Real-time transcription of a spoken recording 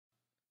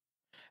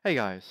Hey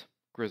guys,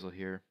 Grizzly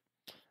here,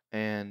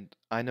 and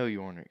I know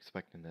you weren't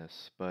expecting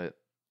this, but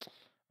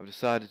I've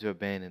decided to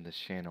abandon this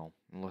channel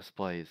and Let's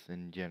Plays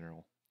in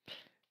general.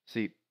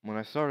 See, when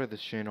I started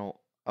this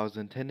channel, I was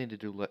intending to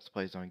do Let's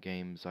Plays on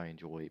games I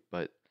enjoy,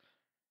 but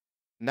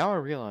now I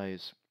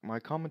realize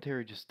my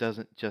commentary just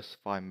doesn't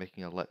justify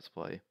making a Let's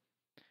Play.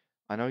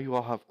 I know you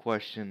all have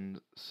questions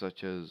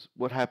such as,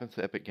 what happens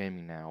to Epic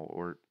Gaming now,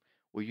 or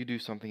will you do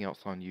something else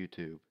on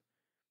YouTube?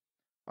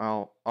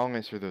 I'll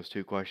answer those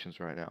two questions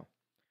right now.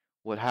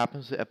 What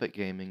happens to Epic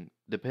Gaming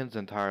depends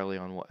entirely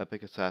on what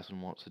Epic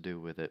Assassin wants to do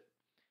with it.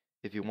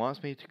 If he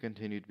wants me to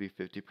continue to be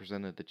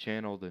 50% of the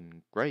channel,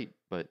 then great,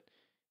 but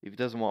if he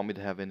doesn't want me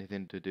to have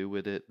anything to do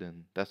with it,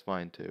 then that's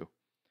fine too.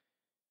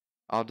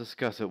 I'll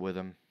discuss it with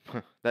him.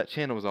 That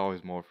channel was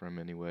always more for him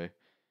anyway.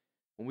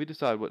 When we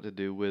decide what to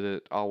do with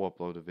it, I'll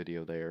upload a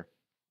video there.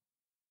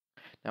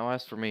 Now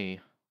as for me,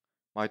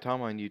 my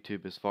time on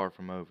YouTube is far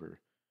from over.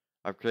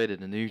 I've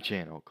created a new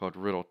channel called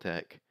Riddle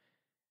Tech,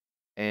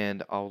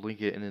 and I'll link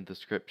it in the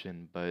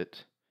description,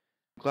 but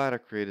I'm glad I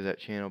created that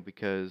channel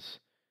because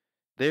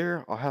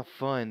there, I'll have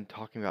fun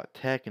talking about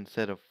tech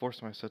instead of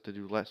forcing myself to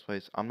do Let's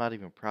Plays I'm not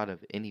even proud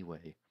of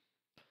anyway.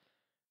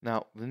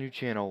 Now, the new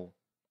channel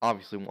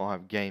obviously won't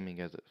have gaming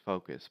as its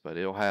focus, but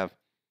it'll have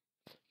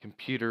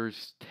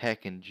computers,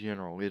 tech in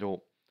general.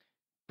 It'll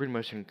pretty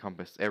much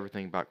encompass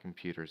everything about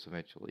computers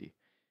eventually.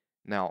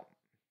 Now,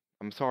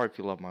 I'm sorry if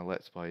you love my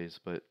Let's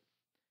Plays, but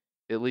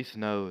at least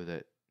know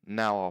that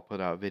now I'll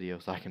put out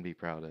videos I can be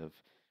proud of.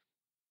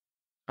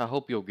 I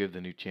hope you'll give the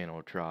new channel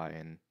a try,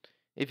 and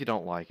if you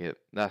don't like it,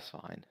 that's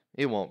fine.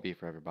 It won't be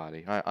for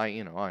everybody. I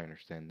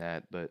understand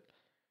that, but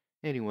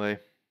anyway,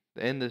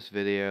 to end this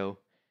video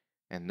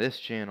and this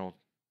channel,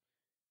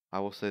 I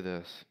will say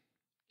this.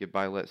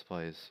 Goodbye, Let's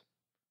Plays.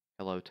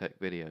 Hello, Tech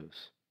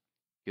Videos.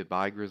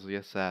 Goodbye, Grizzly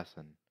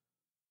Assassin.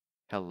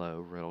 Hello,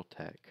 Riddle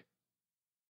Tech.